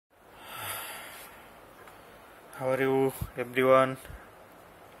How are you, everyone?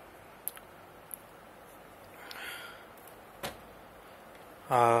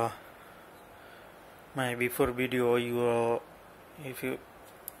 Uh, my before video, if you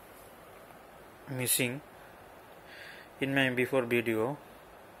missing in my before video,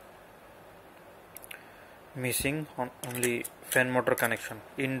 missing on only fan motor connection,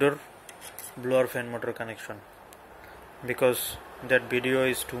 indoor blower fan motor connection, because that video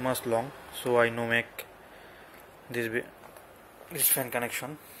is too much long, so I no make this fan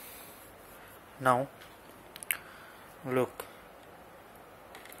connection. Now look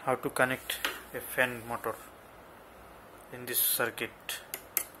how to connect a fan motor in this circuit,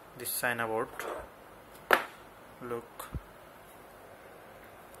 this China board. Look,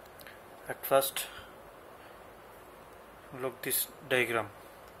 at first look this diagram.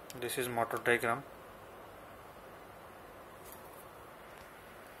 This is motor diagram.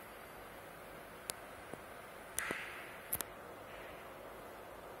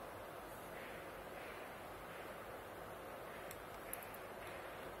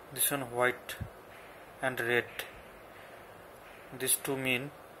 This one white and red. These two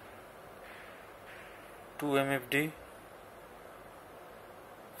mean 2 MFD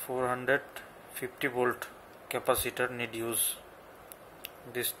 450 volt capacitor need use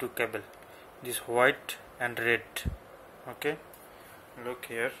these two cable. This white and red. Okay, look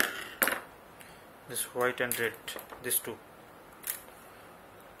here. This white and red. These two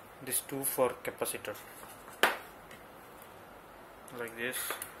for capacitor. Like this.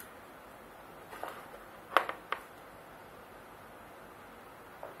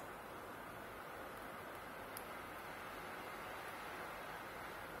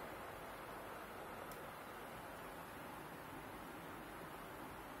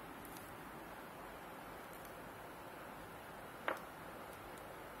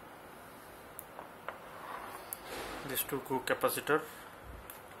 These two capacitor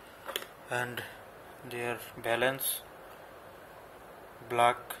and their balance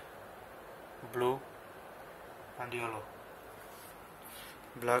black, blue and yellow.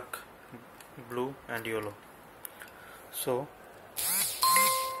 Black, blue and yellow. So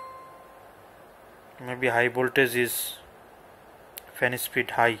maybe high voltage is fan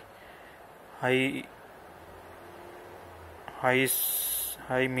speed high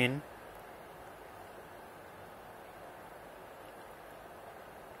mean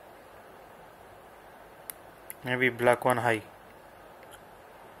maybe black one high.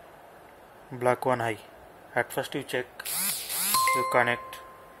 At first you check, you connect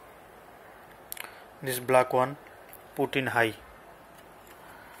this black one, put in high.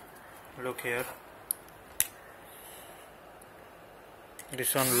 Look here,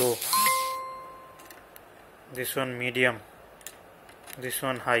 this one low, this one medium, this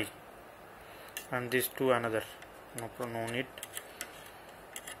one high, and this two another. No need.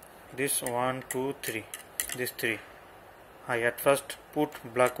 This 1, 2, 3. This 3 high. At first put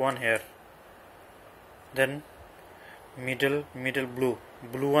black one here, then middle blue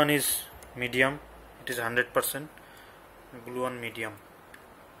one is medium, it is 100%. Blue one medium,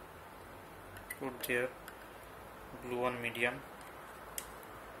 put there blue one medium.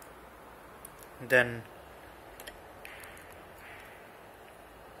 Then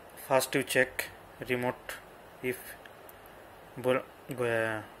first you check remote if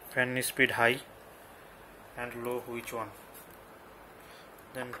fan speed high and low, which one.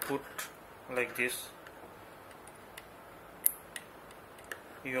 Then put like this,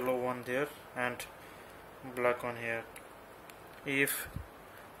 yellow one there and black one here. If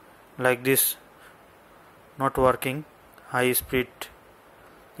like this not working, high speed,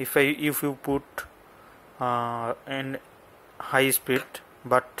 if you put in high speed,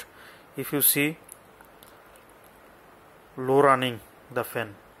 but if you see low running the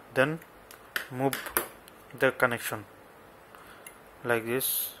fan, then move the connection like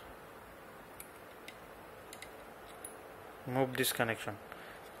this. Move this connection,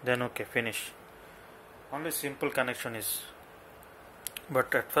 then okay, finish. Only simple connection is,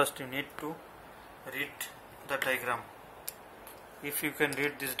 but at first you need to read the diagram. If you can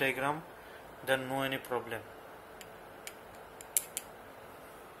read this diagram, then no any problem.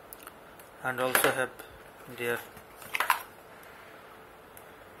 And also have there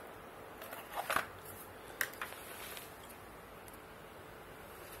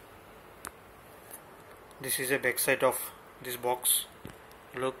this is a back side of this box.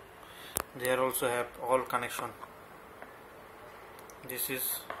 Look, there also have all connection. This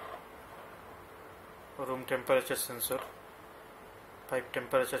is room temperature sensor, pipe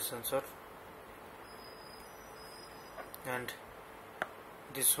temperature sensor, and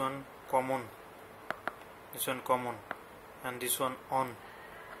this one common this one common, and this one on.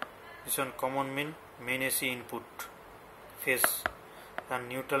 This one common mean main AC input phase, and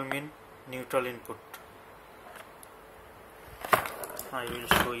neutral mean neutral input. I will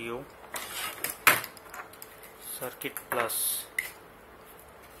show you circuit plus.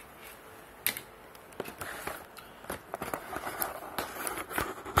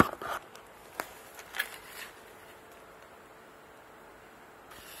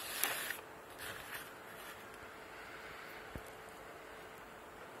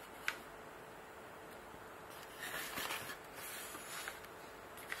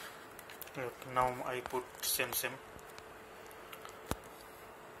 Look, now I put same.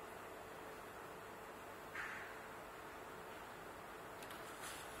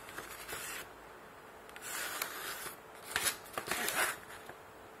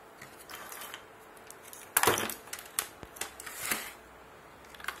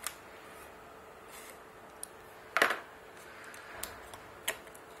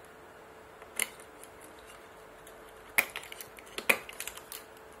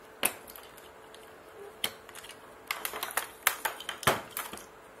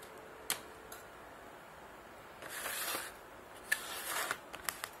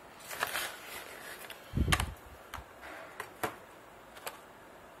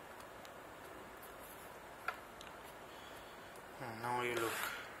 Now you look.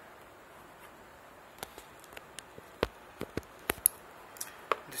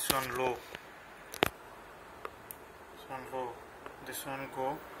 This one low. This one low. This one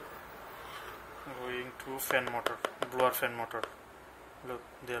going to fan motor, blower fan motor. Look,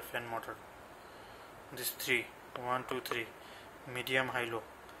 their fan motor. This 3, 1, 2, 3. Medium, high, low.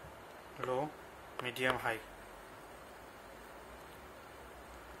 Low, medium, high.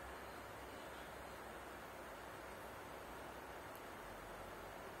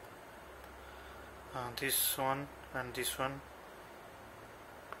 This one and this one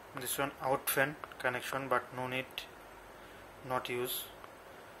out fan connection, but no need, not use.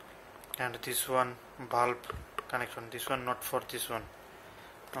 And this one bulb connection, this one not for this one.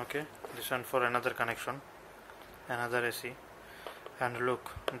 Okay, this one for another connection, another AC. And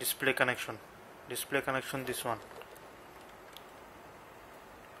look, display connection, this one,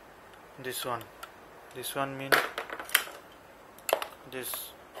 this one mean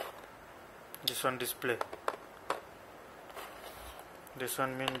this one display, this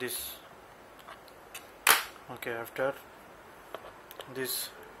one mean this. Okay, after this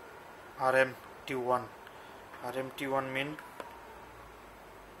RMT1 mean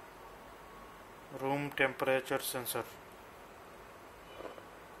room temperature sensor,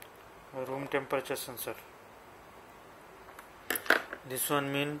 this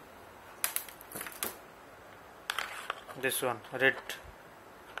one mean this one red,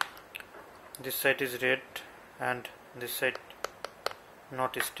 this side is red and this side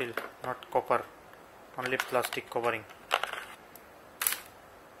not steel, not copper, only plastic covering.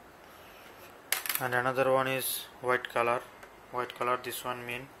 And another one is white color, this one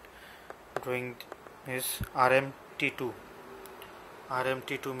mean doing is RMT2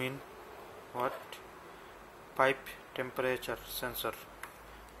 mean what? Pipe temperature sensor.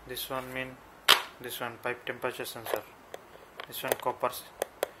 This one mean this one pipe temperature sensor. This one copper,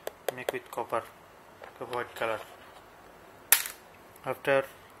 make with copper, white color. After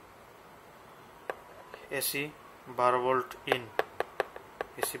AC bar volt in,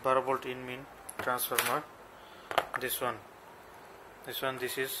 mean transformer. This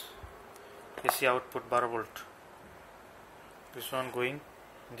is AC output bar volt. This one going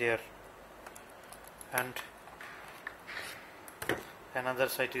there, and another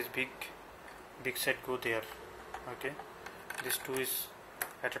side is big side go there. Okay, this two is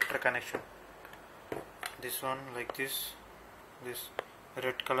adapter connection. This one like this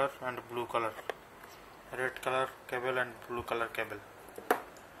red color and blue color, red color cable and blue color cable.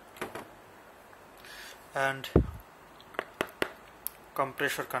 And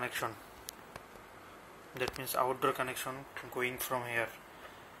compressor connection, that means outdoor connection going from here.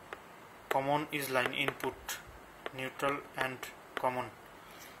 Common is line input, neutral and common.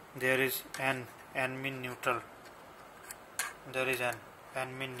 There is N mean neutral, there is N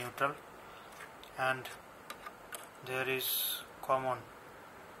mean neutral, and there is common.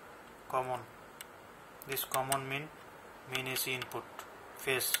 This common mean main AC input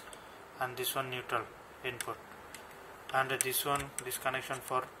phase, and this one neutral input, and this connection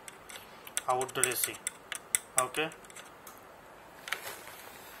for outdoor AC. Okay,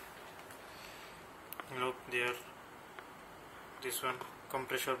 look there, this one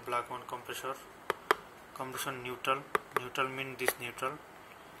compressor, black one compressor neutral mean this neutral,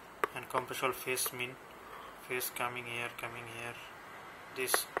 and compressor phase mean phase coming here,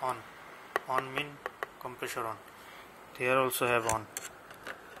 this on mean compressor on, here also have on.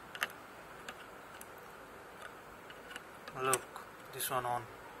 Look, this one on.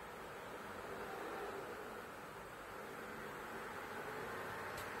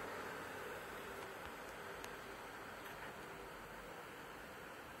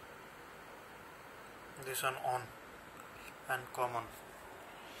 This one on and common.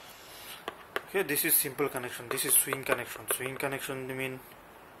 Okay, this is simple connection. This is swing connection. Swing connection mean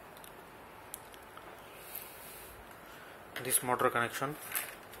this motor connection.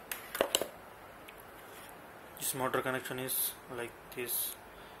 This motor connection is like this.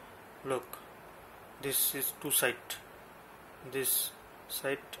 Look, this is two side. This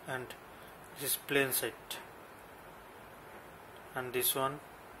side and this plain side, and this one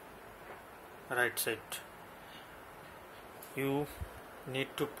right side. You need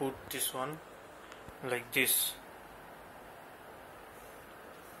to put this one like this.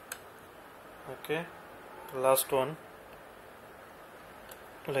 Okay, last one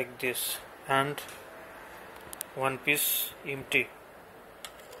like this, and one piece empty.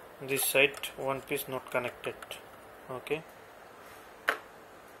 This side one piece not connected. Okay,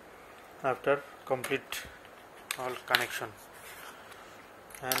 after complete all connection,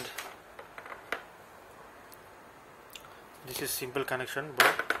 and this is simple connection,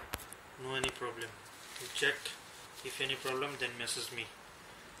 but no any problem. You check, if any problem then message me,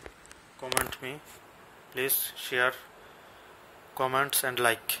 comment me, please share, comments and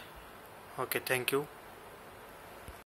like. Okay, thank you.